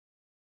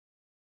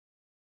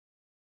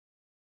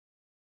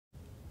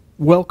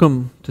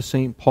Welcome to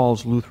St.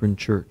 Paul's Lutheran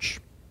Church.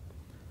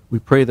 We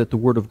pray that the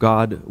Word of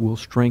God will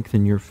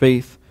strengthen your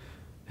faith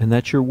and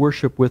that your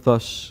worship with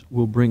us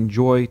will bring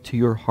joy to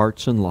your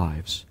hearts and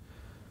lives.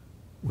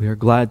 We are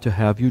glad to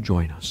have you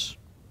join us.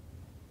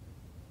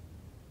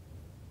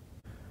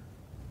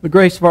 The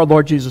grace of our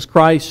Lord Jesus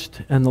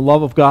Christ and the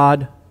love of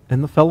God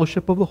and the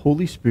fellowship of the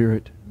Holy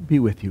Spirit be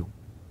with you.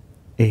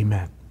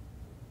 Amen.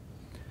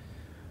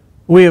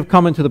 We have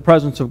come into the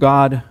presence of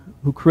God,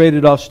 who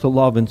created us to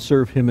love and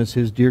serve Him as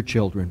His dear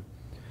children.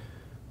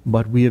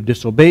 But we have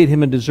disobeyed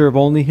Him and deserve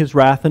only His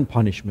wrath and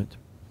punishment.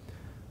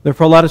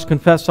 Therefore let us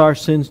confess our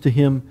sins to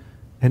Him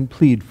and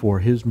plead for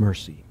His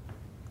mercy.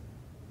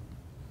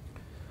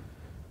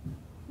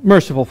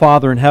 Merciful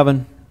Father in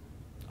heaven,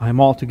 I am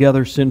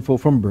altogether sinful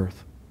from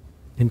birth.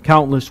 In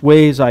countless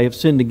ways I have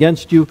sinned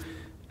against you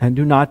and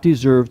do not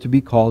deserve to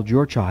be called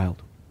your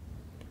child.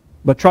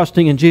 But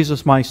trusting in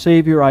Jesus my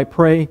Savior, I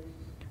pray,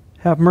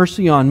 have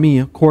mercy on me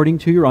according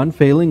to your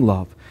unfailing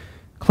love.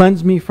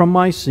 Cleanse me from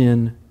my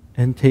sin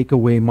and take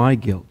away my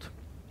guilt.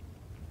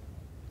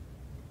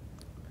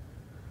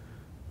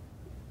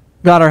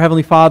 God, our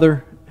Heavenly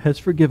Father, has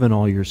forgiven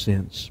all your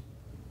sins.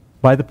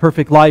 By the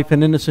perfect life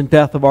and innocent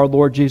death of our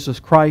Lord Jesus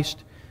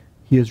Christ,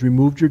 He has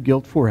removed your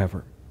guilt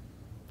forever.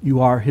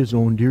 You are His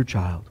own dear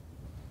child.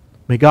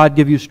 May God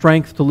give you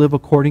strength to live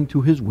according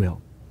to His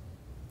will.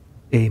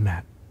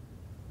 Amen.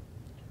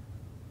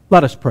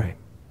 Let us pray.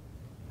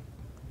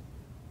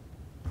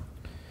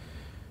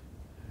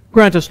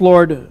 Grant us,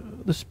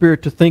 Lord, the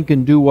Spirit to think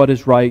and do what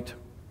is right,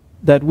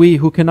 that we,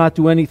 who cannot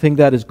do anything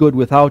that is good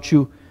without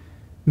you,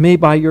 may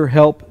by your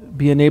help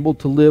be enabled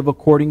to live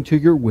according to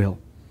your will.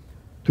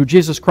 Through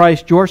Jesus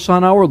Christ, your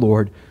Son, our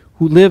Lord,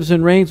 who lives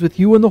and reigns with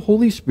you in the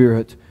Holy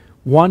Spirit,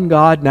 one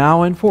God,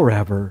 now and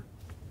forever.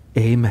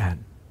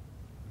 Amen.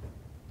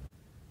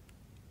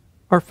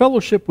 Our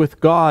fellowship with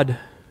God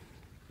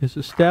is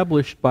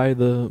established by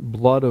the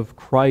blood of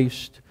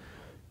Christ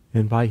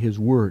and by His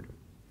Word.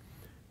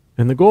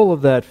 And the goal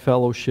of that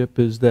fellowship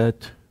is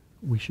that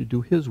we should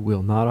do His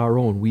will, not our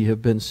own. We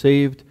have been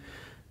saved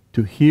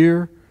to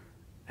hear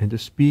and to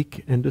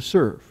speak and to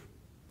serve.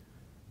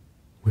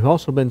 We've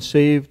also been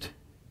saved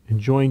and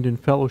joined in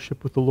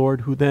fellowship with the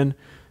Lord, who then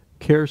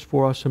cares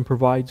for us and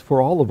provides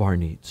for all of our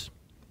needs.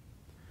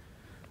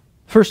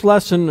 First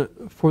lesson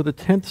for the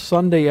 10th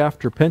Sunday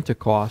after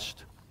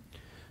Pentecost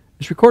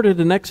is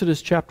recorded in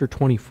Exodus chapter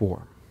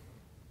 24.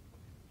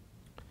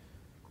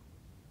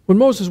 When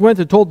Moses went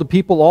and told the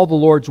people all the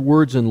Lord's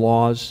words and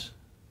laws,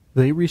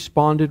 they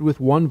responded with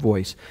one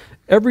voice,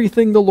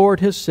 "Everything the Lord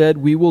has said,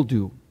 we will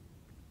do."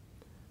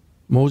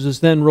 Moses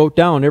then wrote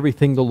down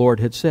everything the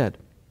Lord had said.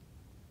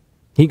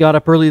 He got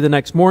up early the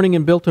next morning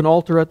and built an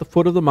altar at the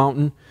foot of the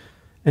mountain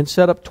and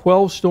set up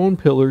 12 stone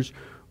pillars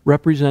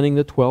representing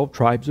the 12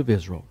 tribes of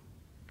Israel.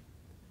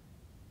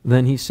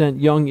 Then he sent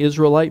young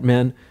Israelite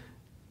men,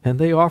 and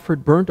they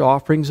offered burnt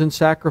offerings and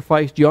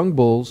sacrificed young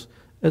bulls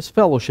as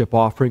fellowship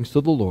offerings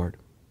to the Lord.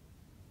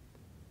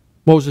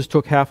 Moses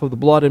took half of the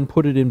blood and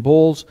put it in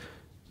bowls,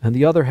 and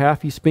the other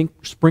half he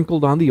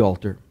sprinkled on the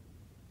altar.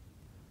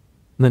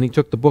 And then he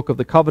took the book of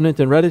the covenant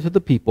and read it to the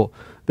people.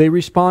 They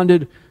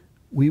responded,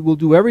 "We will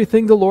do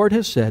everything the Lord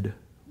has said.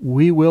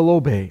 We will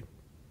obey."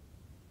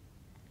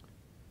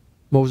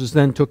 Moses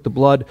then took the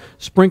blood,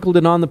 sprinkled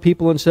it on the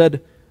people, and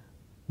said,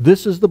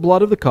 "This is the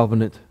blood of the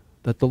covenant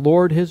that the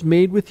Lord has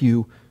made with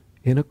you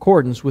in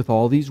accordance with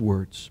all these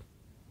words."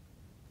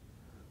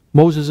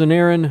 Moses and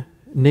Aaron,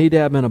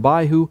 Nadab and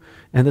Abihu,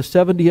 and the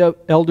 70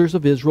 elders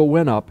of Israel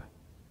went up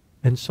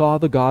and saw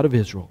the God of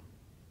Israel.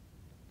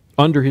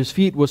 Under His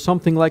feet was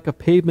something like a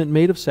pavement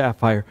made of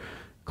sapphire,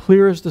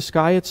 clear as the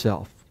sky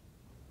itself.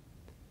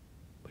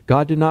 But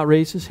God did not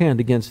raise His hand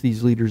against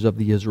these leaders of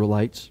the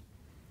Israelites.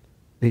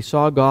 They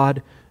saw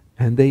God,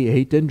 and they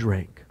ate and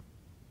drank.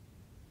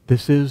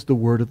 This is the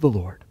word of the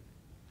Lord.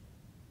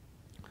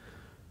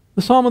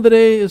 The psalm of the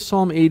day is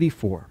Psalm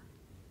 84.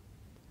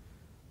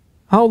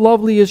 How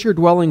lovely is your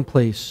dwelling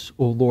place,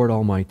 O Lord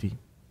Almighty!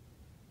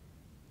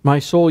 My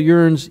soul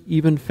yearns,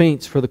 even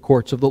faints, for the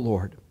courts of the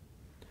Lord.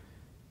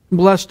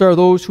 Blessed are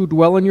those who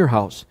dwell in your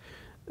house.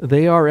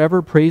 They are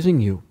ever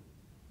praising you.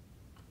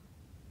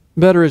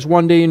 Better is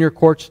one day in your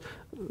courts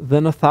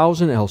than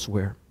 1,000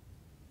 elsewhere.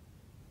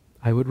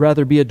 I would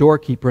rather be a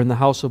doorkeeper in the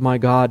house of my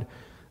God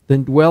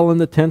than dwell in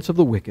the tents of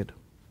the wicked.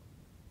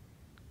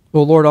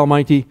 O Lord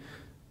Almighty,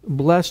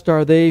 blessed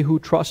are they who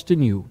trust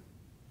in you.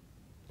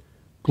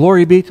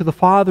 Glory be to the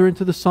Father, and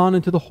to the Son,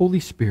 and to the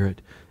Holy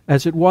Spirit,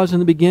 as it was in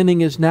the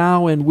beginning, is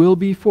now, and will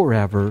be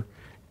forever.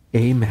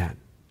 Amen.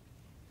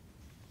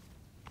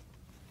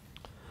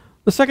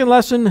 The second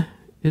lesson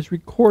is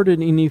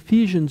recorded in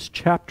Ephesians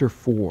chapter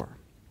 4.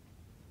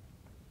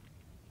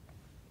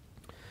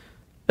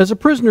 As a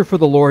prisoner for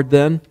the Lord,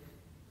 then,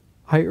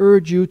 I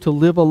urge you to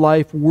live a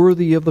life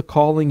worthy of the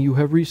calling you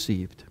have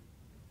received.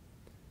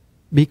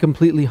 Be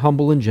completely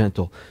humble and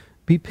gentle.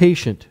 Be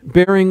patient,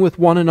 bearing with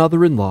one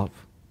another in love.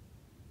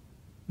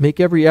 Make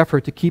every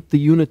effort to keep the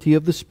unity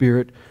of the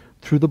Spirit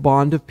through the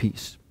bond of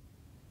peace.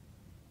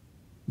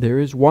 There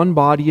is one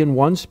body and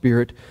one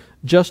Spirit,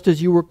 just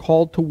as you were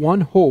called to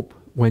one hope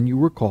when you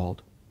were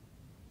called.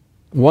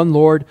 One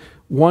Lord,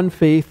 one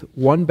faith,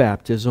 one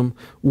baptism,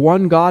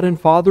 one God and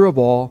Father of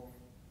all,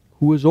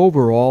 who is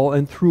over all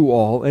and through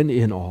all and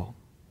in all.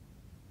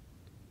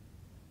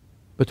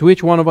 But to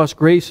each one of us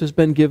grace has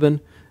been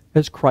given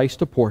as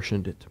Christ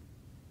apportioned it.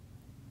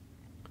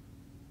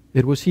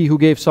 It was He who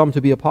gave some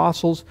to be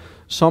apostles,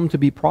 some to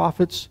be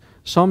prophets,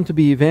 some to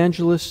be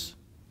evangelists,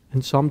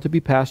 and some to be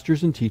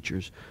pastors and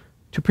teachers,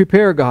 to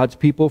prepare God's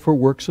people for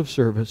works of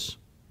service,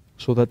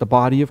 so that the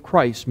body of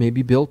Christ may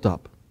be built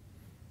up,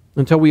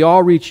 until we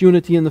all reach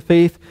unity in the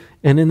faith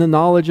and in the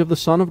knowledge of the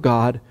Son of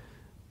God,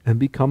 and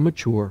become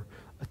mature,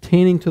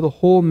 attaining to the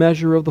whole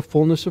measure of the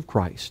fullness of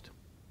Christ.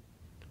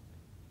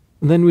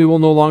 And then we will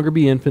no longer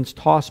be infants,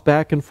 tossed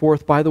back and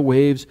forth by the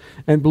waves,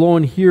 and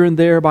blown here and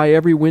there by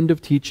every wind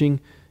of teaching,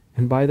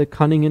 and by the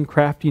cunning and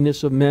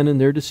craftiness of men and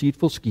their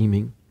deceitful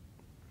scheming.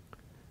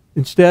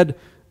 Instead,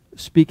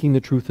 speaking the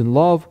truth in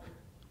love,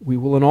 we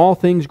will in all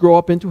things grow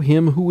up into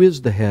Him who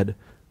is the head,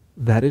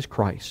 that is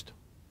Christ.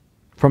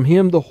 From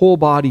Him the whole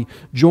body,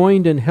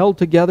 joined and held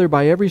together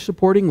by every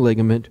supporting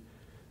ligament,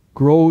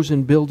 grows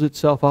and builds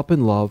itself up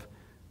in love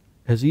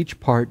as each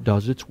part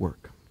does its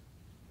work.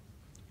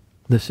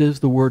 This is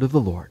the word of the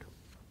Lord.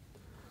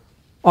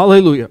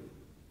 Alleluia.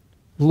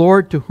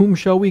 Lord, to whom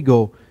shall we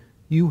go?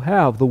 You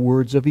have the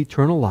words of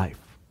eternal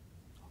life.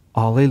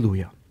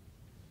 Alleluia.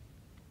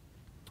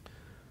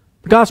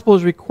 The Gospel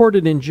is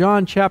recorded in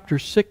John chapter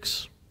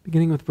 6,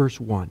 beginning with verse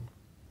 1.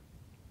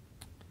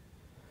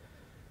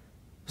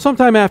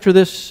 Sometime after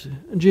this,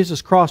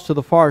 Jesus crossed to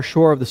the far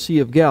shore of the Sea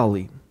of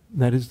Galilee,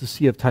 that is the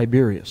Sea of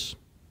Tiberias.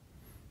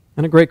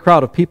 And a great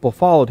crowd of people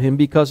followed Him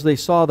because they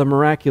saw the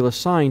miraculous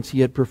signs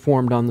He had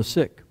performed on the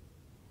sick.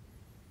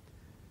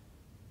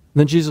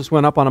 Then Jesus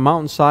went up on a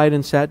mountainside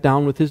and sat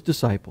down with His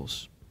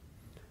disciples.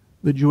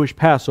 The Jewish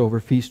Passover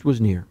feast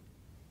was near.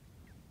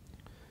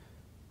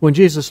 When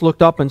Jesus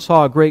looked up and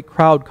saw a great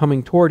crowd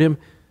coming toward Him,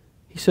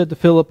 He said to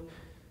Philip,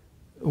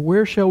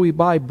 "Where shall we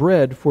buy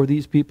bread for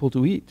these people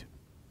to eat?"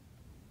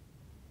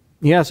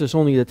 He asked this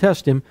only to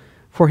test Him,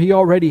 for He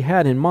already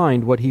had in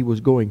mind what He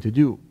was going to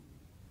do.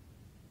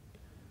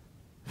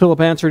 Philip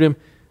answered Him,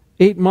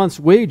 8 months'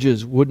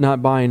 wages would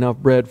not buy enough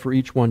bread for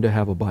each one to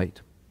have a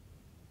bite.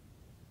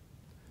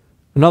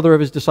 Another of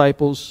His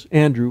disciples,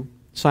 Andrew,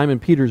 Simon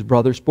Peter's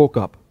brother, spoke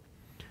up.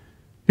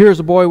 "Here is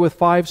a boy with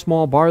 5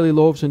 small barley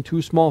loaves and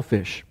 2 small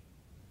fish.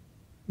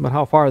 But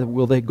how far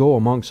will they go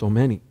among so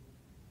many?"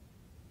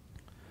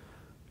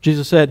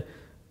 Jesus said,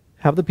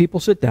 "Have the people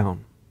sit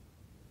down."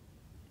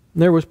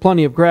 There was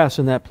plenty of grass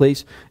in that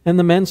place, and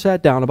the men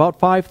sat down, about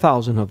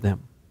 5,000 of them.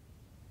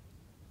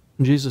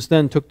 Jesus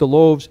then took the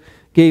loaves,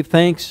 gave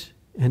thanks,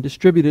 and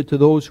distributed to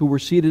those who were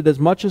seated as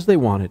much as they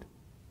wanted.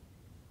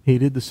 He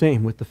did the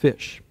same with the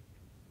fish.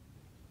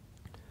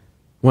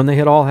 When they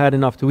had all had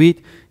enough to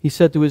eat, He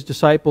said to His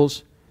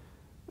disciples,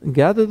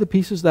 "Gather the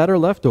pieces that are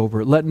left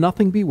over, let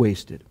nothing be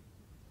wasted."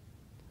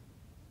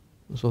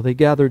 So they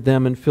gathered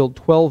them and filled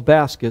 12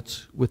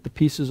 baskets with the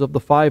pieces of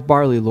the 5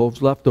 barley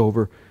loaves left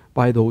over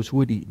by those who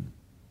had eaten.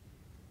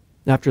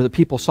 After the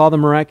people saw the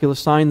miraculous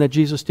sign that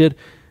Jesus did,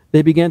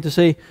 they began to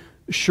say,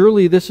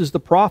 "Surely this is the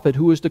prophet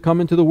who is to come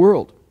into the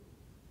world."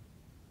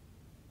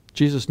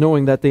 Jesus,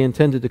 knowing that they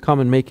intended to come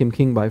and make Him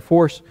king by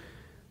force,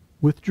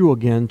 withdrew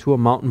again to a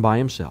mountain by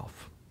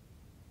Himself.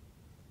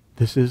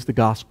 This is the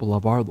gospel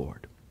of our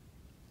Lord.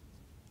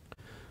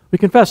 We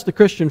confess the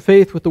Christian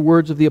faith with the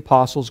words of the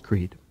Apostles'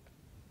 Creed.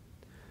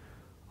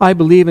 I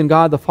believe in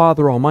God the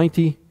Father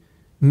Almighty,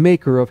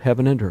 maker of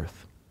heaven and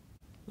earth.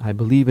 I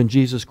believe in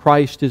Jesus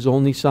Christ, His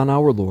only Son,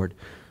 our Lord,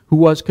 who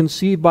was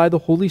conceived by the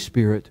Holy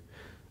Spirit,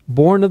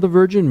 born of the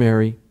Virgin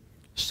Mary,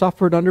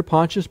 suffered under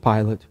Pontius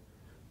Pilate,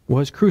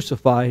 was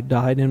crucified,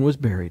 died, and was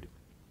buried.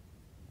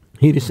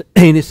 He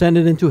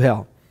descended into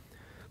hell.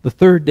 The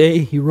third day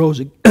He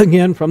rose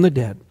again from the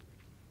dead.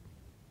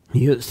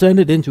 He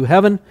ascended into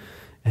heaven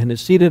and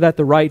is seated at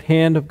the right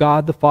hand of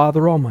God the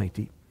Father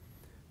Almighty.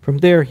 From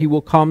there He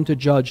will come to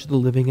judge the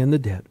living and the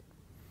dead.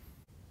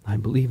 I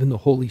believe in the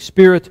Holy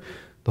Spirit,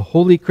 the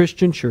holy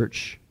Christian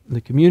Church,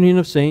 the communion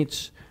of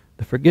saints,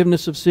 the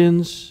forgiveness of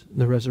sins,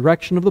 the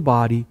resurrection of the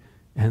body,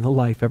 and the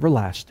life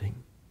everlasting.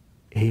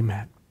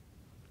 Amen.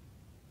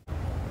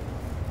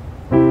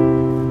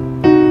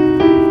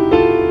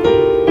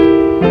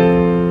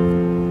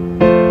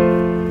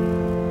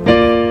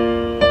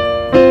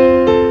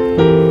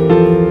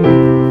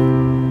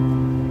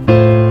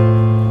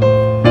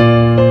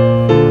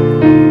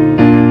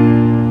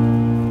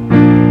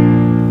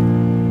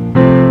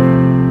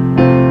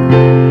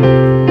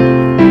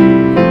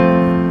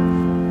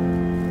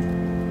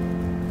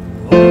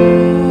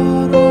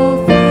 What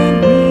a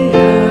friend we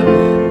have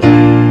in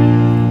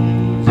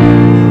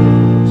Jesus.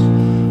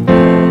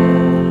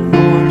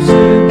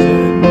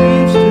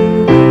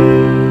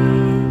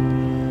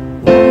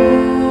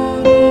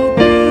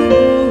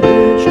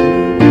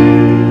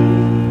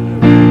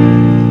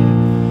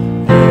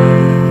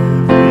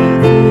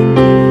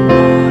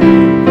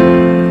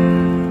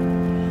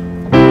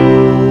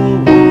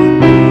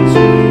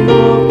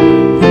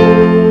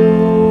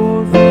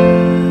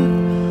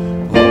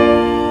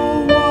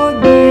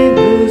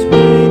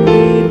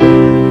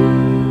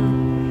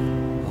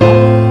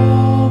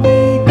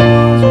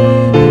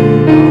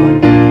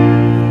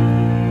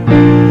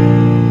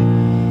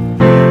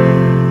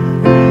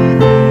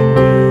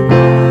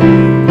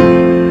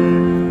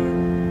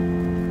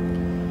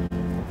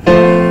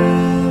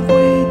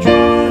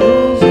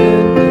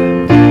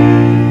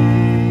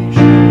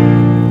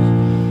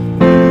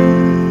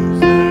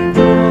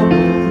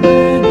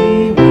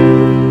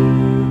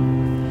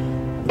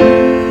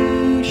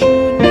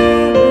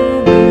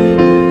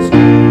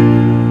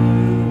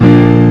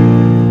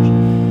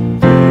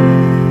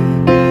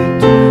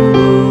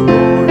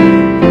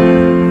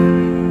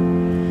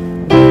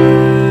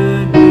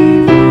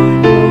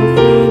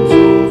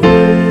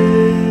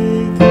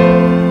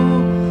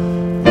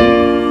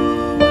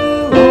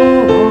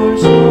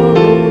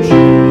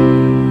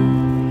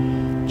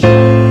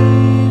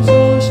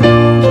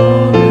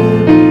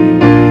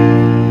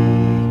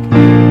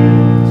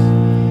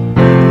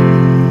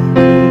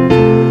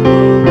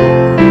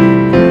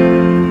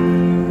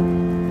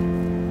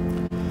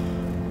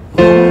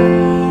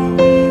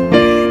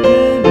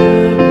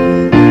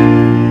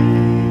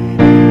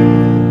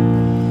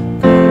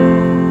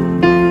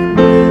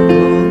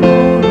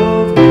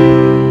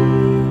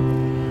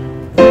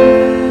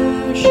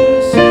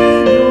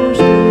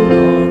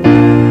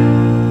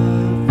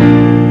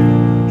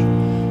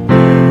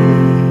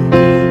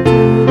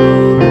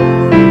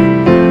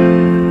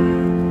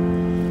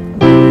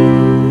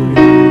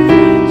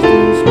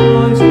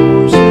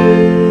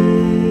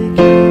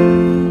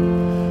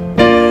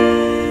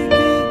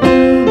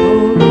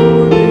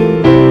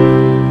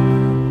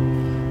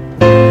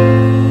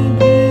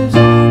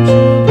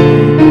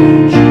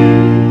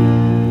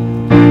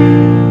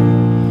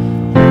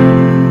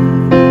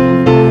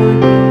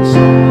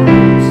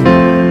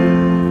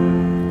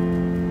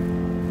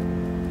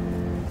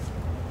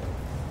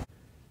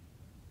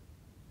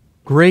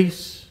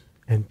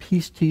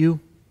 peace to you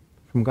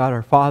from God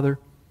our Father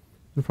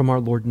and from our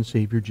Lord and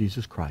Savior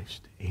Jesus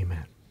Christ.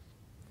 Amen.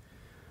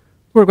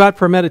 Word of God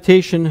for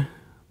meditation,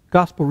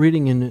 Gospel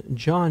reading in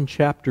John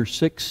chapter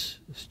 6,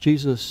 as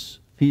Jesus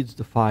feeds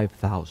the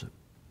 5,000.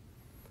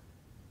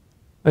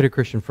 My dear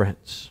Christian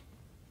friends,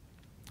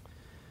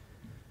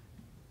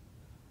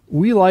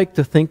 we like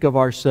to think of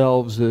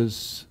ourselves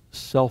as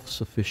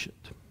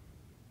self-sufficient.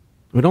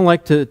 We don't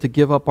like to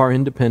give up our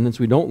independence.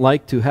 We don't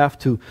like to have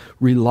to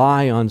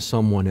rely on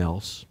someone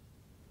else.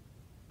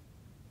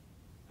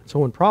 And so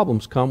when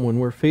problems come, when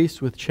we're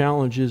faced with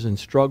challenges and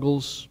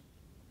struggles,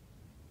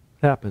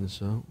 it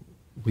happens.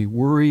 We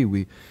worry,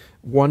 we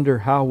wonder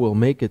how we'll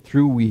make it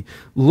through. We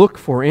look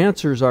for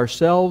answers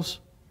ourselves,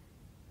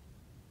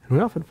 and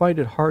we often find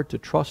it hard to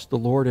trust the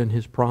Lord and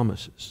His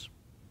promises.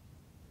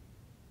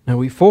 And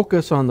we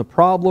focus on the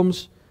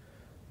problems,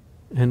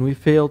 and we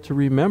fail to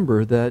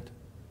remember that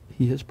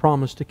He has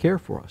promised to care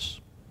for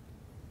us.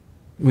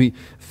 We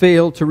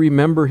fail to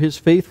remember His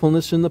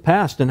faithfulness in the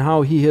past and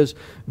how He has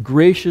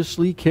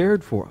graciously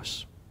cared for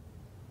us.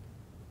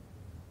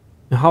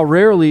 And how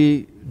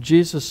rarely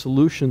Jesus'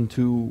 solution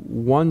to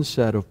one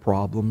set of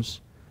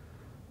problems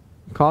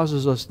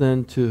causes us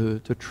then to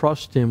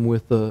trust Him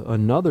with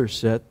another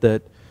set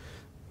that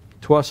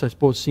to us, I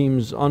suppose,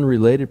 seems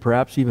unrelated,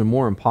 perhaps even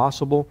more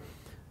impossible.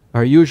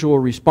 Our usual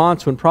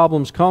response when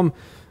problems come,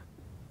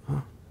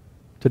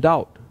 to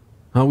doubt.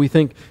 We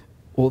think,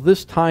 well,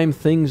 this time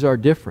things are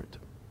different.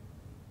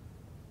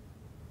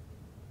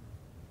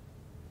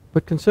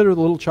 But consider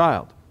the little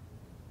child.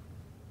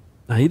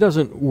 Now, he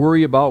doesn't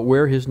worry about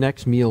where his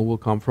next meal will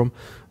come from.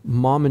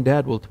 Mom and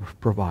Dad will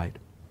provide.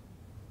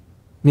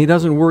 And he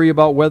doesn't worry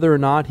about whether or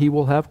not he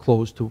will have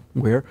clothes to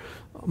wear.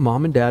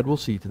 Mom and Dad will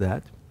see to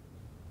that.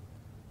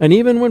 And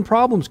even when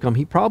problems come,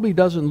 he probably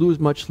doesn't lose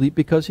much sleep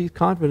because he's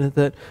confident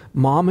that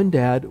Mom and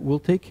Dad will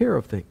take care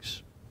of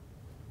things.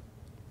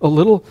 A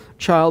little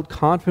child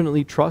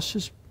confidently trusts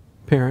his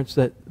parents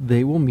that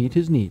they will meet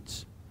his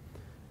needs.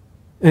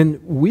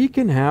 And we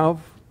can have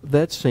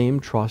that same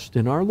trust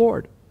in our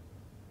Lord.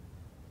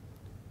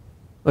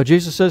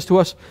 Jesus says to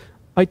us,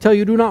 I tell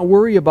you, do not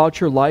worry about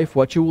your life,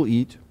 what you will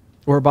eat,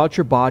 or about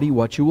your body,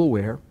 what you will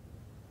wear.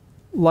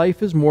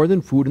 Life is more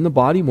than food, and the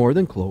body more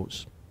than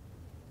clothes.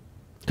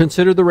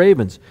 Consider the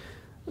ravens.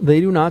 They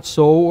do not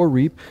sow or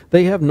reap.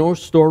 They have no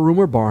storeroom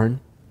or barn.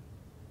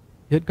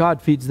 Yet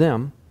God feeds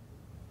them.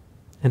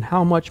 And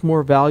how much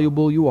more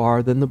valuable you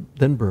are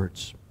than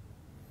birds.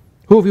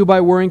 Who of you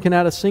by worrying can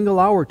add a single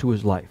hour to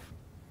his life?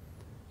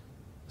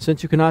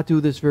 Since you cannot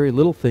do this very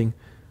little thing,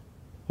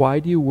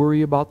 why do you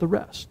worry about the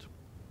rest?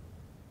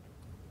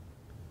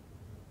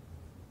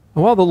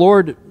 And while the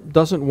Lord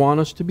doesn't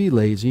want us to be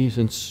lazy,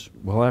 since,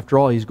 well, after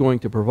all, He's going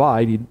to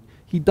provide,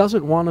 He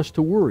doesn't want us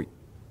to worry.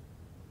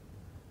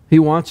 He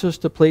wants us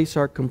to place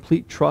our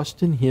complete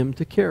trust in Him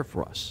to care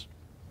for us.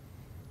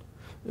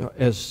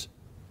 As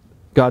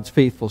God's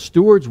faithful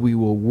stewards, we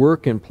will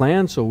work and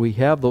plan so we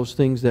have those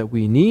things that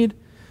we need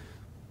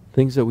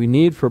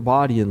for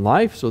body and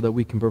life, so that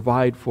we can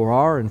provide for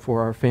our and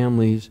for our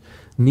family's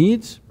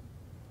needs.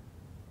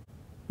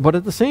 But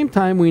at the same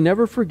time, we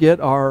never forget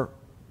our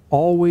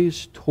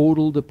always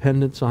total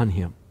dependence on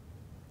Him,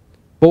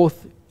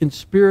 both in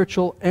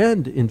spiritual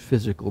and in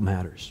physical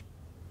matters.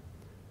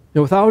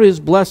 And without His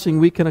blessing,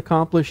 we can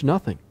accomplish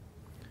nothing.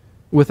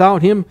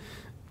 Without Him,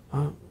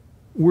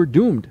 we're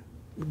doomed.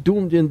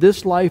 Doomed in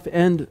this life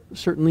and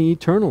certainly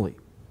eternally.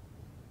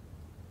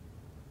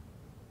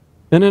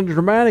 And in a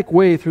dramatic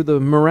way, through the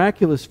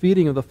miraculous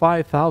feeding of the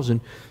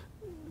 5,000,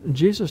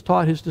 Jesus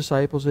taught His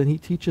disciples, and He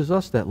teaches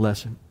us that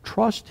lesson.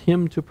 Trust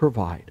Him to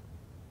provide.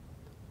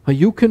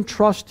 You can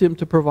trust Him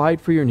to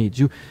provide for your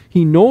needs.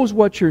 He knows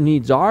what your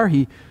needs are.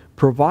 He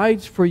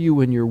provides for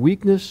you in your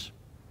weakness.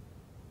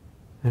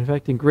 And in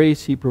fact, in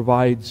grace, He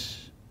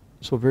provides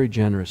so very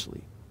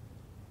generously.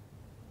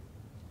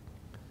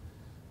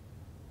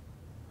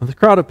 The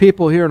crowd of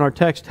people here in our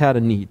text had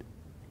a need.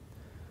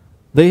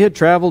 They had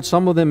traveled,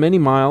 some of them many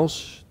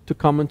miles, to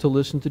come and to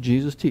listen to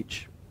Jesus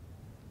teach.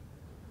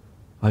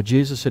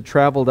 Jesus had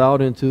traveled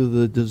out into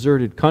the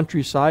deserted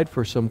countryside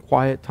for some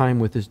quiet time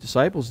with His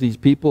disciples. These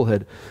people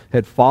had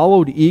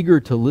followed, eager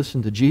to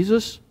listen to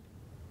Jesus.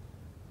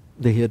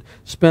 They had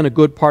spent a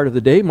good part of the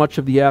day, much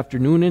of the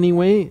afternoon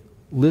anyway,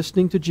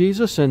 listening to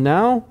Jesus. And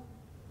now,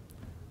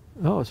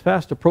 it's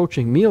fast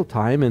approaching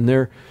mealtime, and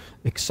their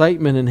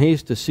excitement and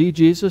haste to see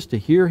Jesus, to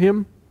hear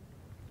Him.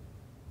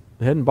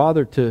 They hadn't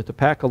bothered to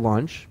pack a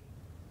lunch.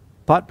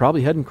 Thought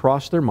probably hadn't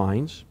crossed their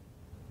minds.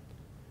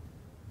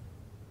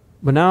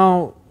 But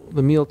now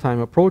the mealtime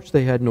approached.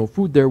 They had no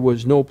food. There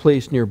was no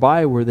place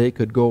nearby where they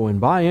could go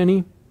and buy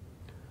any.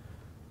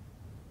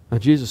 Now,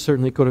 Jesus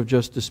certainly could have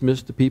just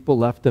dismissed the people,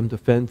 left them to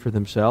fend for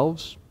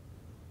themselves.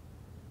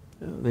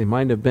 They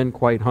might have been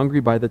quite hungry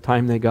by the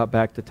time they got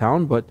back to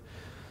town, but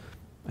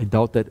I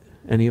doubt that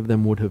any of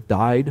them would have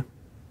died.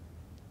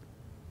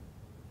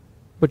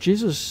 But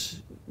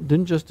Jesus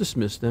didn't just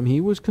dismiss them.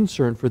 He was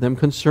concerned for them,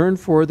 concerned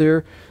for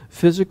their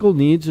physical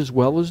needs as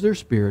well as their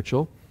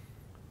spiritual.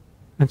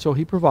 And so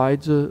He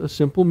provides a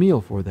simple meal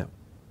for them.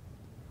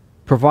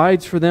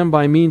 provides for them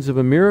by means of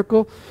a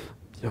miracle.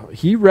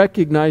 He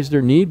recognized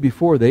their need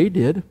before they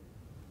did,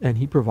 and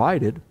He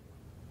provided.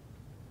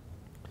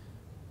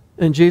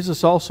 And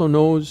Jesus also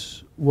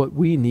knows what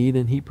we need,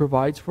 and He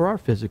provides for our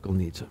physical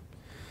needs.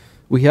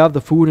 We have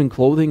the food and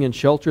clothing and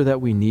shelter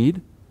that we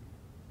need.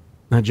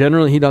 Now,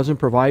 generally, He doesn't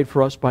provide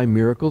for us by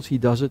miracles. He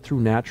does it through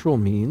natural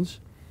means.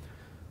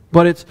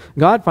 But it's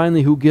God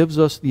finally who gives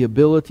us the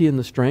ability and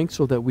the strength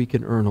so that we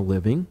can earn a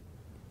living.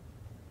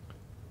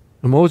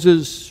 And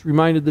Moses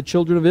reminded the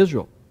children of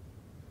Israel,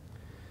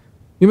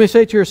 you may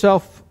say to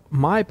yourself,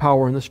 my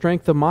power and the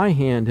strength of my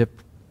hand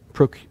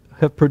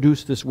have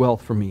produced this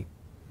wealth for me.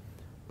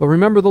 But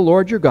remember the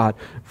Lord your God,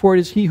 for it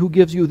is He who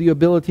gives you the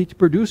ability to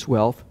produce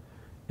wealth,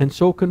 and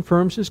so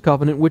confirms His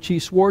covenant, which He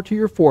swore to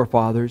your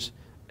forefathers,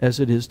 as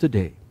it is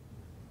today.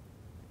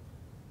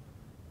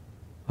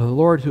 The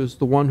Lord is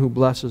the one who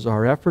blesses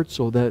our efforts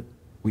so that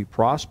we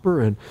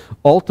prosper, and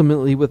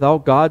ultimately,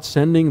 without God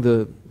sending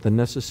the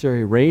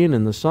necessary rain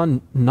and the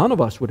sun, none of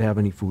us would have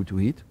any food to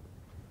eat.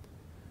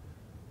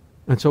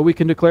 And so we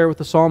can declare with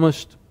the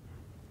psalmist,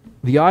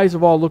 the eyes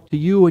of all look to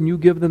you, and you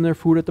give them their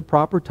food at the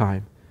proper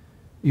time.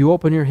 You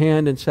open your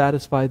hand and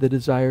satisfy the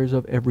desires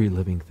of every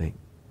living thing.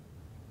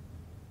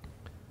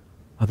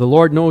 The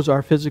Lord knows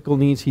our physical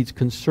needs. He's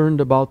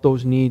concerned about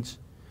those needs.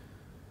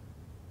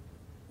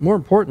 More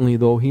importantly,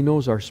 though, He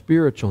knows our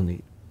spiritual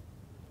need.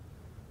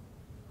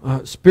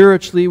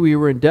 Spiritually, we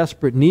were in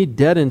desperate need,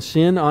 dead in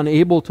sin,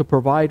 unable to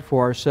provide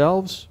for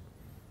ourselves,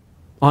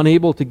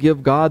 unable to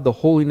give God the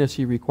holiness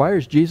He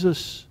requires.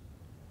 Jesus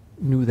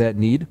knew that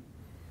need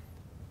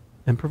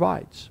and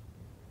provides.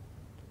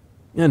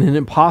 In an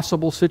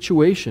impossible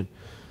situation.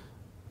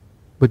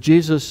 But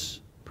Jesus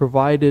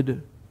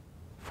provided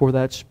for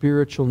that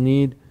spiritual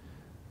need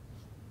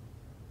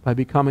by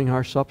becoming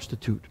our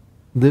substitute,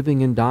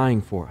 living and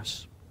dying for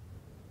us.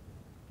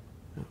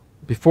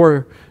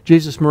 Before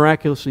Jesus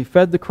miraculously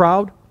fed the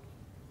crowd,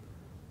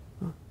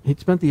 He'd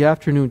spent the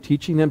afternoon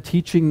teaching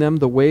them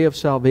the way of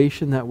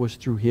salvation that was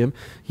through Him.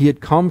 He had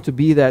come to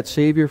be that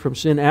Savior from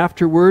sin.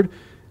 Afterward,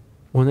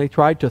 when they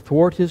tried to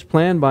thwart His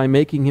plan by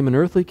making Him an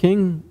earthly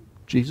king,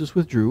 Jesus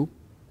withdrew.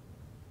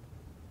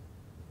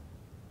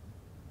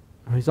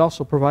 He's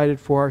also provided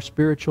for our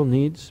spiritual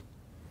needs,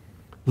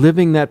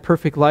 living that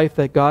perfect life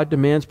that God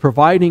demands,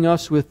 providing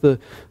us with the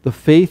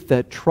faith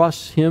that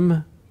trusts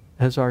Him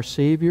as our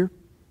Savior,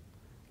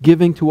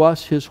 giving to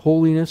us His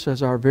holiness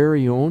as our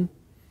very own,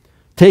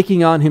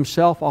 taking on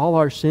Himself all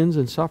our sins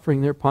and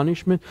suffering their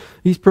punishment.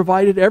 He's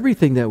provided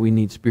everything that we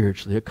need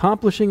spiritually,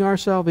 accomplishing our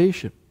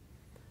salvation.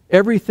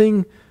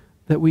 Everything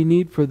that we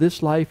need for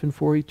this life and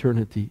for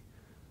eternity,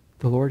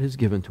 the Lord has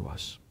given to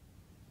us.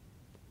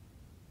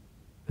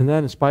 And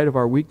that in spite of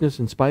our weakness,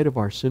 in spite of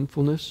our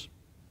sinfulness.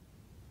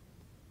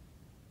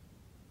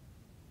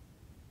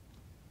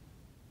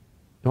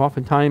 And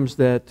oftentimes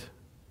that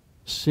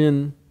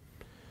sin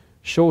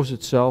shows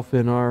itself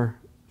in our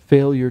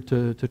failure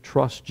to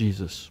trust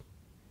Jesus.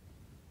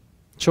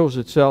 It shows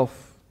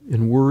itself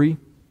in worry.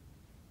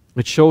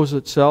 It shows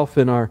itself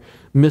in our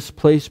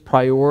misplaced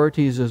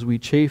priorities as we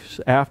chase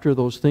after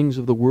those things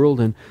of the world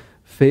and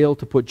fail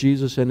to put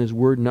Jesus and His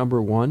Word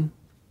number one.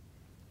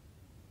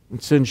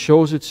 And sin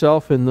shows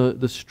itself in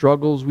the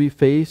struggles we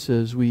face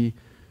as we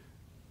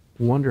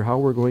wonder how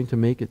we're going to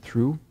make it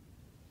through.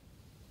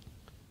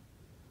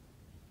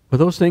 But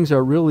those things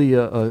are really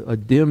a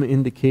dim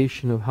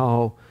indication of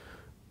how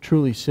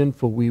truly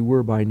sinful we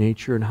were by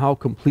nature and how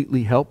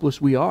completely helpless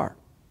we are.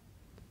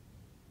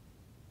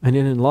 And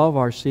in love,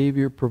 our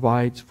Savior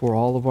provides for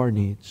all of our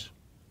needs.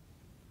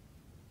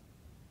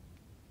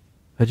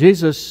 Now,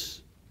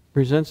 Jesus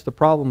presents the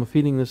problem of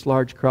feeding this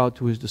large crowd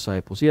to His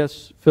disciples.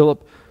 Yes,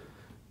 Philip,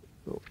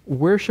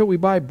 where shall we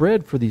buy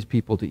bread for these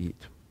people to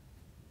eat?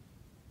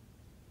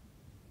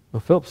 Well,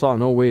 Philip saw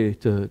no way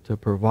to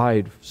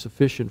provide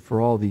sufficient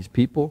for all these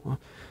people.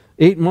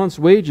 8 months'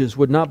 wages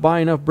would not buy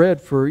enough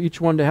bread for each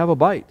one to have a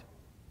bite.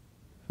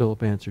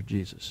 Philip answered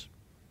Jesus.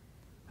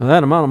 Now,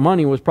 that amount of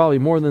money was probably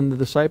more than the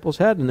disciples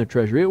had in their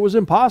treasury. It was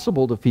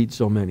impossible to feed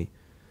so many.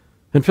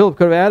 And Philip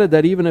could have added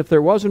that even if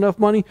there was enough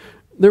money,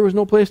 there was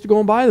no place to go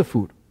and buy the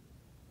food.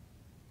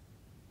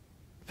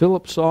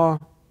 Philip saw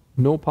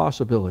no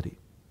possibility.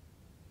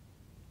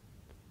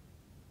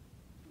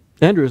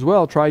 Andrew as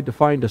well tried to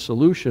find a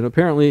solution.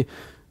 Apparently,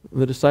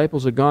 the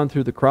disciples had gone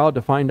through the crowd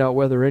to find out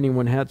whether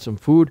anyone had some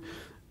food,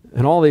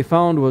 and all they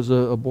found was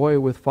a boy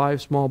with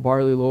 5 small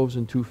barley loaves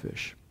and 2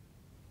 fish.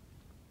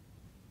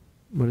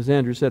 But as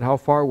Andrew said, how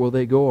far will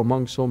they go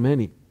among so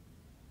many?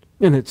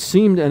 And it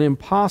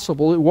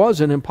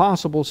was an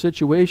impossible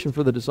situation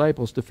for the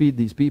disciples to feed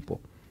these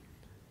people.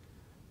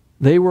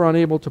 They were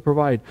unable to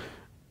provide.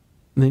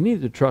 They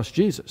needed to trust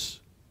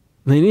Jesus.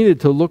 They needed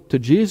to look to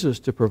Jesus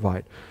to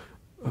provide.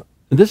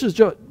 And this is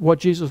what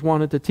Jesus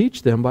wanted to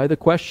teach them by the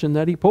question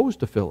that He posed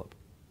to Philip.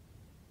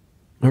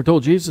 We're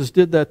told Jesus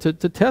did that to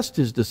test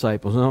His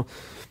disciples. Now,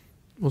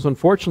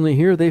 unfortunately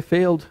here they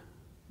failed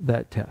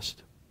that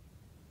test.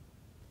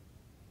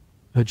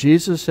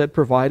 Jesus had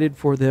provided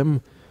for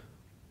them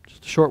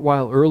Just a short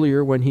while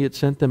earlier, when he had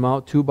sent them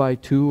out 2 by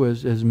 2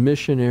 as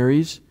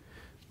missionaries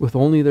with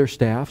only their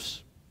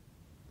staffs,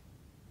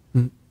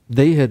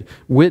 they had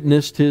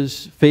witnessed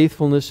his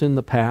faithfulness in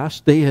the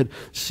past. They had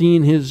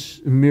seen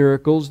his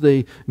miracles.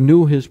 They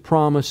knew his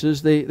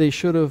promises. They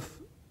should have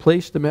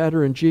placed the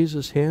matter in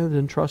Jesus' hand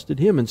and trusted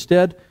him.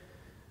 Instead,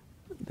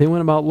 they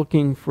went about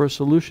looking for a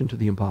solution to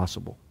the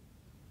impossible.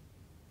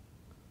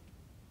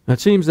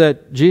 It seems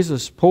that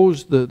Jesus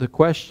posed the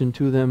question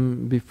to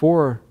them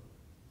before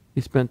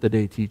he spent the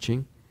day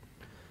teaching.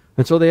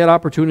 And so they had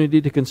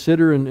opportunity to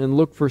consider and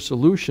look for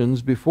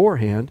solutions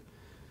beforehand.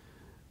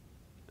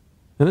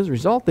 And as a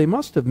result, they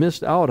must have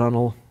missed out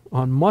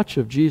on much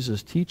of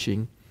Jesus'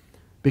 teaching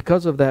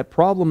because of that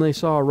problem they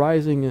saw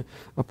arising,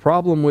 a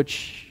problem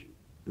which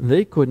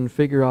they couldn't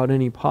figure out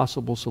any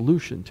possible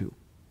solution to.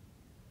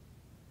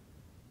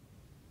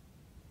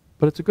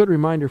 But it's a good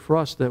reminder for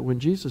us that when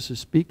Jesus is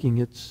speaking,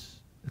 it's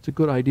a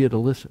good idea to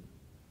listen.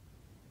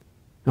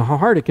 Now, how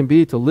hard it can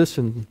be to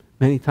listen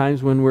many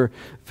times when we're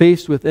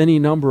faced with any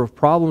number of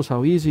problems,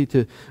 how easy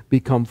to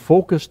become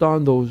focused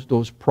on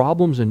those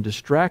problems and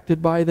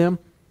distracted by them.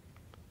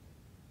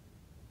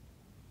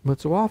 But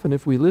so often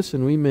if we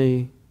listen, we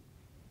may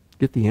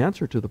get the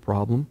answer to the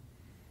problem,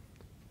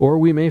 or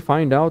we may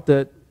find out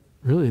that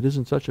really it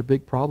isn't such a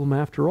big problem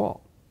after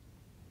all.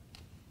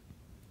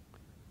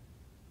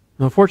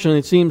 Unfortunately,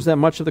 it seems that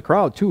much of the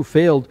crowd, too,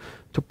 failed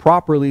to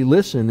properly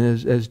listen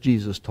as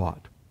Jesus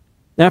taught.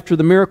 After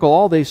the miracle,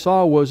 all they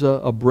saw was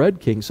a bread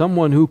king,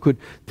 someone who could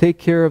take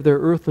care of their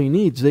earthly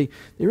needs. They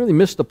really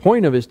missed the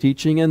point of his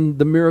teaching and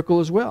the miracle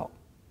as well.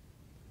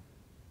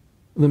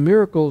 The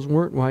miracles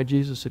weren't why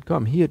Jesus had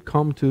come. He had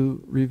come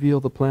to reveal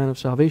the plan of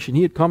salvation.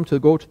 He had come to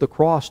go to the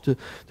cross, to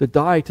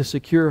die, to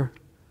secure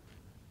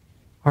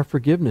our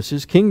forgiveness.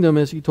 His kingdom,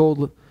 as he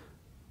told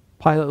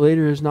Pilate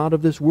later, is not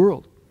of this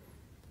world.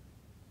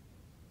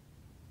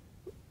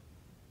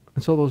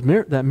 And so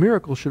that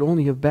miracle should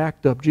only have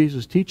backed up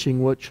Jesus'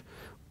 teaching, which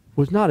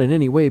was not in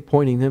any way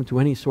pointing them to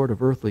any sort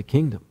of earthly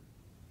kingdom.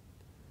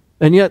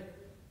 And yet,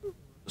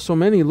 so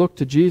many look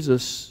to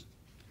Jesus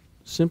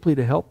simply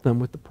to help them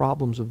with the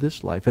problems of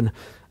this life. And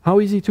how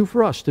easy, too,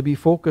 for us to be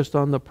focused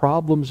on the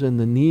problems and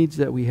the needs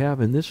that we have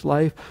in this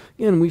life.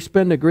 And we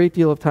spend a great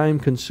deal of time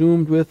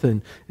consumed with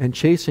and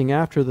chasing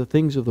after the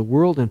things of the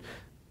world. And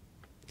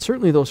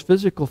certainly those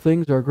physical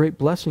things are great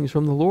blessings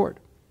from the Lord.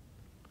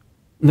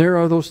 There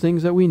are those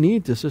things that we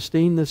need to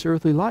sustain this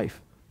earthly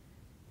life.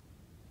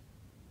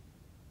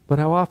 But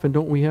how often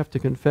don't we have to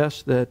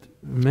confess that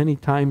many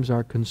times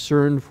our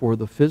concern for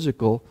the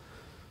physical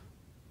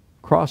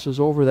crosses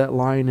over that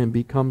line and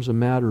becomes a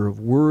matter of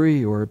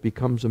worry, or it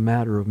becomes a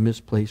matter of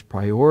misplaced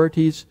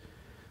priorities,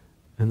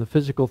 and the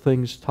physical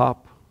things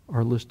top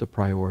our list of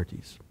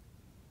priorities.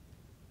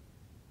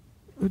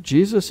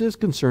 Jesus is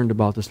concerned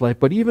about this life,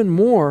 but even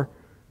more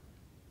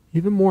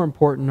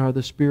important are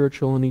the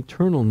spiritual and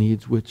eternal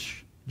needs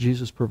which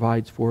Jesus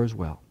provides for as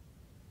well.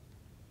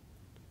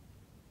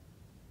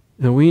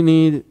 And we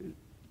need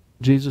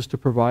Jesus to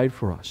provide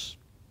for us.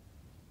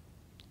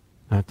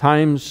 At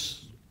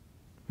times,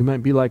 we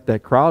might be like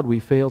that crowd. We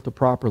fail to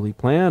properly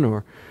plan,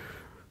 or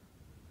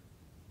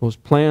those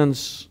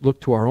plans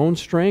look to our own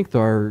strength.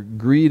 Our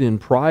greed and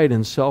pride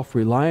and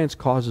self-reliance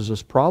causes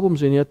us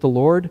problems, and yet the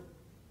Lord,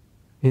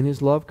 in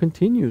His love,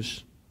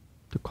 continues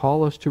to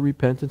call us to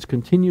repentance,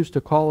 continues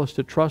to call us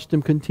to trust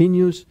Him,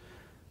 continues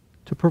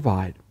to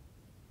provide.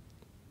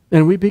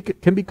 And we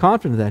can be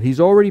confident of that. He's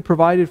already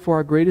provided for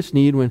our greatest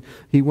need when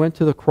He went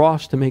to the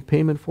cross to make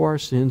payment for our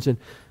sins. And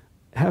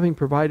having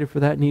provided for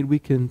that need, we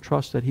can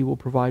trust that He will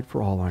provide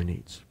for all our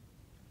needs.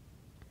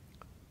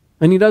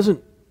 And He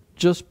doesn't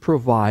just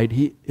provide.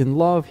 In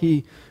love,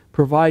 He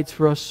provides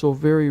for us so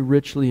very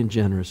richly and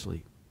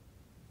generously.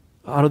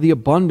 Out of the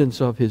abundance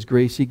of His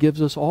grace, He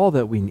gives us all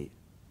that we need.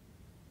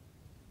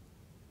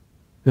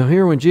 Now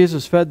here, when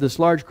Jesus fed this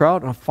large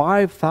crowd,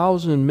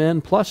 5,000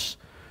 men plus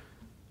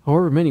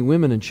however many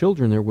women and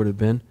children there would have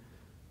been,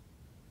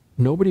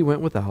 nobody went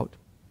without.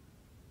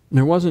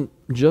 There wasn't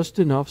just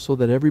enough so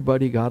that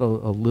everybody got a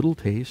little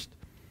taste,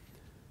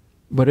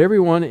 but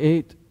everyone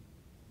ate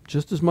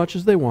just as much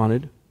as they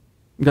wanted,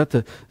 got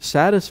to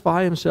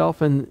satisfy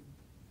himself, and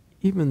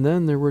even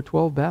then there were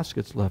 12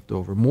 baskets left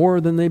over,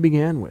 more than they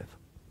began with.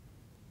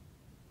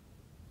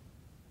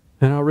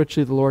 And how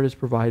richly the Lord has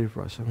provided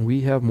for us. And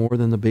we have more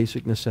than the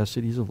basic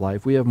necessities of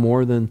life. We have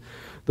more than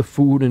the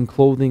food and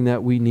clothing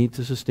that we need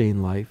to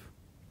sustain life.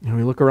 And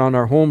we look around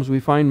our homes,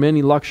 we find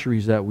many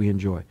luxuries that we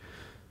enjoy.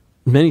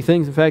 Many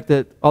things, in fact,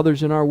 that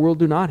others in our world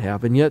do not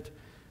have. And yet,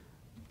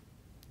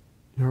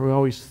 are we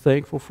always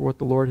thankful for what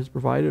the Lord has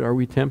provided? Are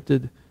we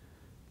tempted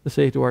to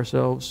say to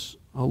ourselves,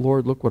 "Oh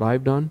Lord, look what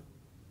I've done"?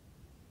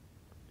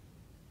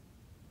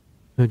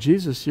 Now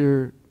Jesus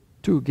here,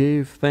 too,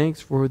 gave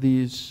thanks for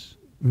these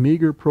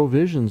meager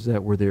provisions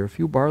that were there, a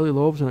few barley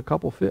loaves and a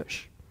couple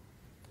fish.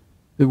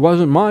 It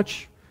wasn't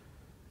much,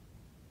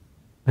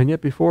 and yet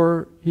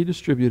before He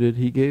distributed,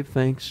 He gave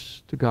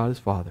thanks to God His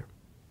Father.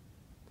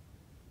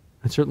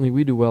 And certainly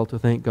we do well to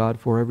thank God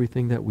for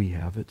everything that we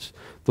have. It's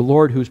the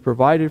Lord who's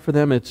provided for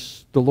them.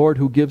 It's the Lord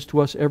who gives to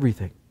us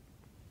everything.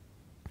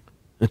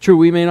 It's true,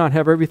 we may not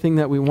have everything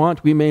that we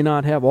want. We may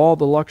not have all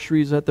the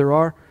luxuries that there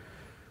are.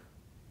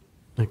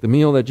 Like the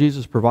meal that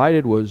Jesus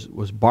provided was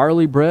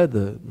barley bread,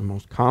 the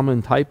most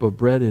common type of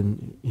bread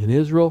in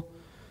Israel.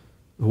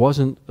 It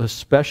wasn't a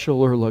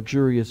special or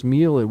luxurious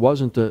meal. It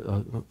wasn't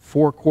a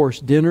four-course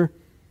dinner.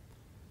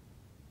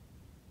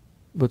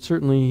 But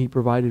certainly He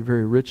provided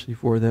very richly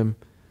for them,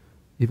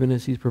 even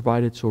as He's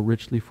provided so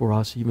richly for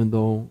us, even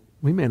though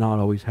we may not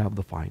always have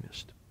the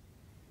finest.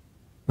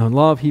 Now in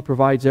love, He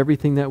provides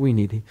everything that we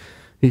need.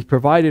 He's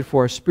provided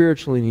for us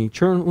spiritually and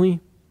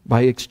eternally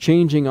by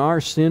exchanging our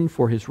sin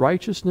for His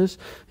righteousness.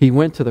 He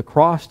went to the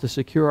cross to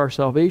secure our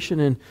salvation,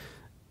 and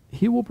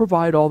He will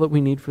provide all that we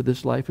need for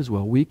this life as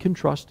well. We can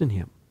trust in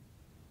Him.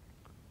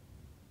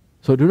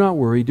 So do not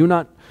worry. Do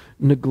not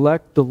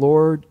neglect the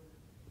Lord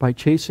by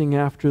chasing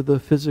after the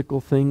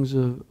physical things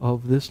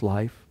of this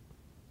life.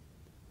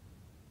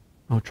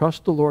 Now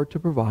trust the Lord to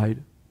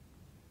provide.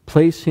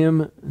 Place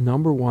Him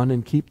number one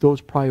and keep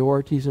those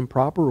priorities in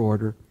proper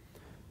order.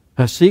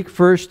 Seek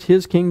first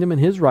His kingdom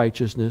and His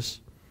righteousness,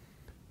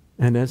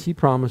 and as He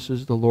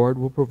promises, the Lord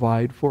will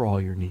provide for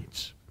all your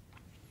needs.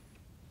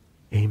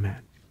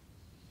 Amen.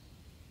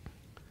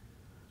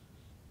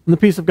 And the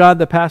peace of God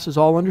that passes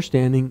all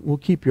understanding will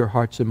keep your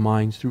hearts and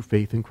minds through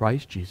faith in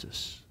Christ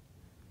Jesus.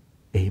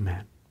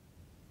 Amen.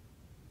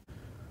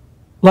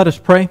 Let us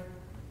pray.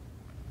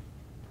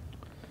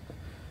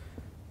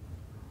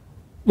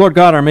 Lord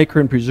God, our Maker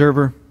and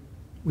Preserver,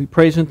 we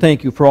praise and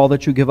thank You for all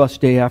that You give us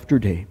day after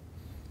day.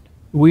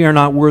 We are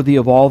not worthy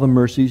of all the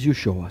mercies You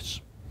show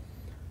us.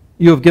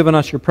 You have given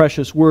us Your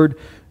precious word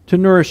to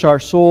nourish our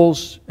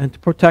souls and to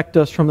protect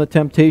us from the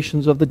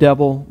temptations of the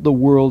devil, the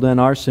world, and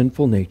our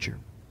sinful nature.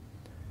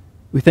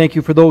 We thank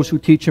You for those who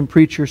teach and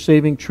preach Your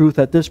saving truth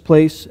at this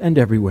place and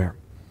everywhere.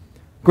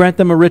 Grant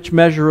them a rich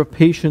measure of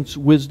patience,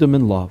 wisdom,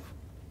 and love.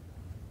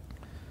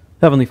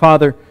 Heavenly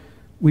Father,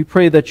 we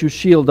pray that You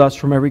shield us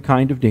from every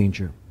kind of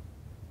danger,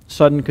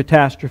 sudden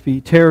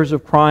catastrophe, terrors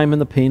of crime,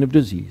 and the pain of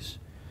disease.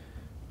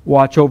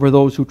 Watch over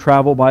those who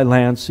travel by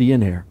land, sea,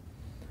 and air.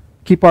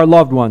 Keep our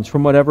loved ones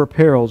from whatever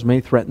perils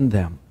may threaten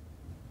them.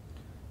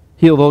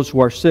 Heal those who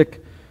are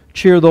sick,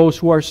 cheer those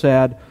who are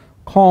sad,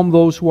 calm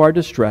those who are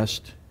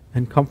distressed,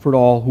 and comfort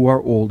all who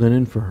are old and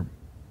infirm.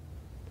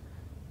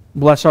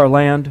 Bless our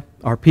land,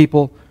 our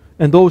people,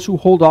 and those who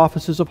hold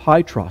offices of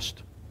high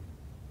trust.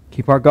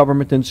 Keep our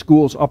government and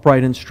schools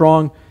upright and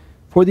strong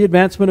for the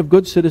advancement of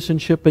good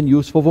citizenship and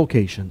useful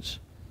vocations,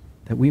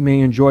 that we may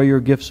enjoy Your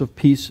gifts of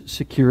peace,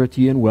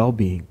 security, and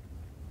well-being.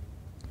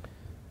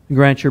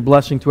 Grant Your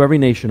blessing to every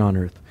nation on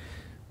earth.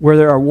 Where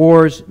there are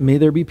wars, may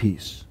there be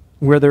peace.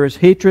 Where there is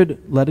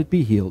hatred, let it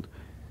be healed.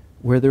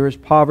 Where there is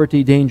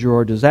poverty, danger,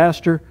 or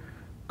disaster,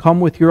 come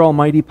with Your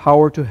almighty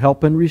power to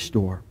help and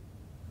restore.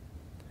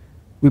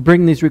 We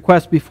bring these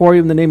requests before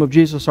You in the name of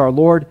Jesus our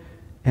Lord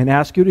and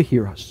ask You to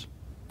hear us.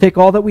 Take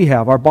all that we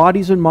have, our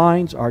bodies and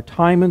minds, our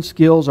time and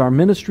skills, our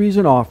ministries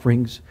and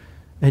offerings,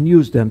 and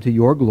use them to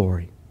Your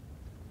glory.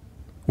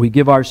 We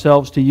give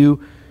ourselves to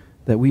You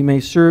that we may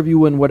serve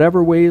You in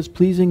whatever way is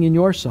pleasing in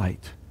Your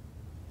sight.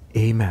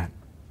 Amen.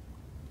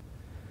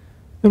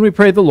 Then we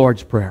pray the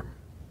Lord's Prayer.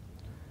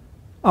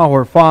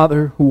 Our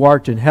Father, who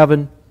art in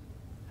heaven,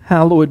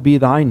 hallowed be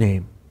Thy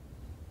name.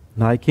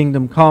 Thy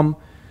kingdom come,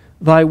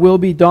 Thy will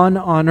be done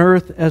on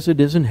earth as it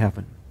is in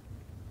heaven.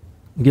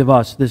 Give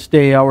us this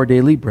day our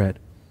daily bread,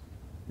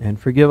 and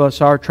forgive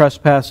us our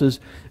trespasses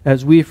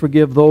as we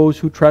forgive those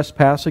who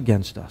trespass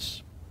against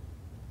us.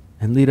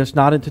 And lead us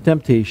not into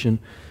temptation,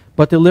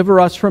 but deliver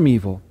us from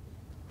evil.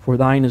 For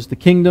Thine is the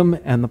kingdom,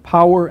 and the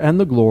power, and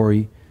the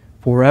glory,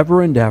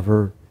 forever and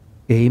ever.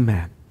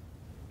 Amen.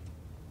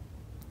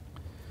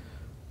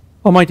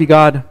 Almighty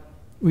God,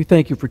 we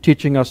thank You for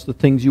teaching us the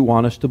things You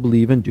want us to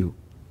believe and do.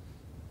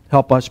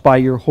 Help us by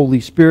Your Holy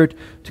Spirit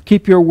to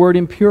keep Your word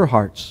in pure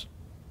hearts,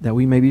 that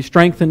we may be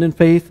strengthened in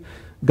faith,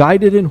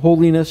 guided in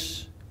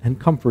holiness, and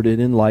comforted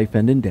in life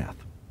and in death.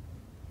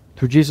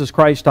 Through Jesus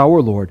Christ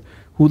our Lord,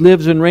 who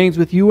lives and reigns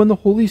with You in the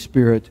Holy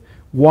Spirit,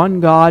 one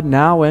God,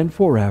 now and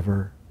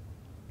forever.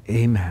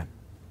 Amen.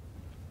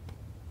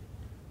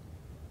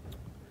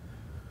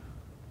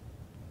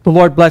 The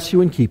Lord bless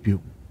you and keep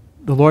you.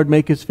 The Lord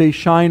make His face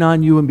shine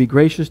on you and be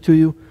gracious to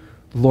you.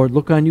 The Lord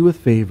look on you with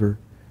favor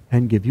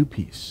and give you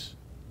peace.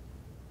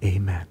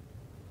 Amen.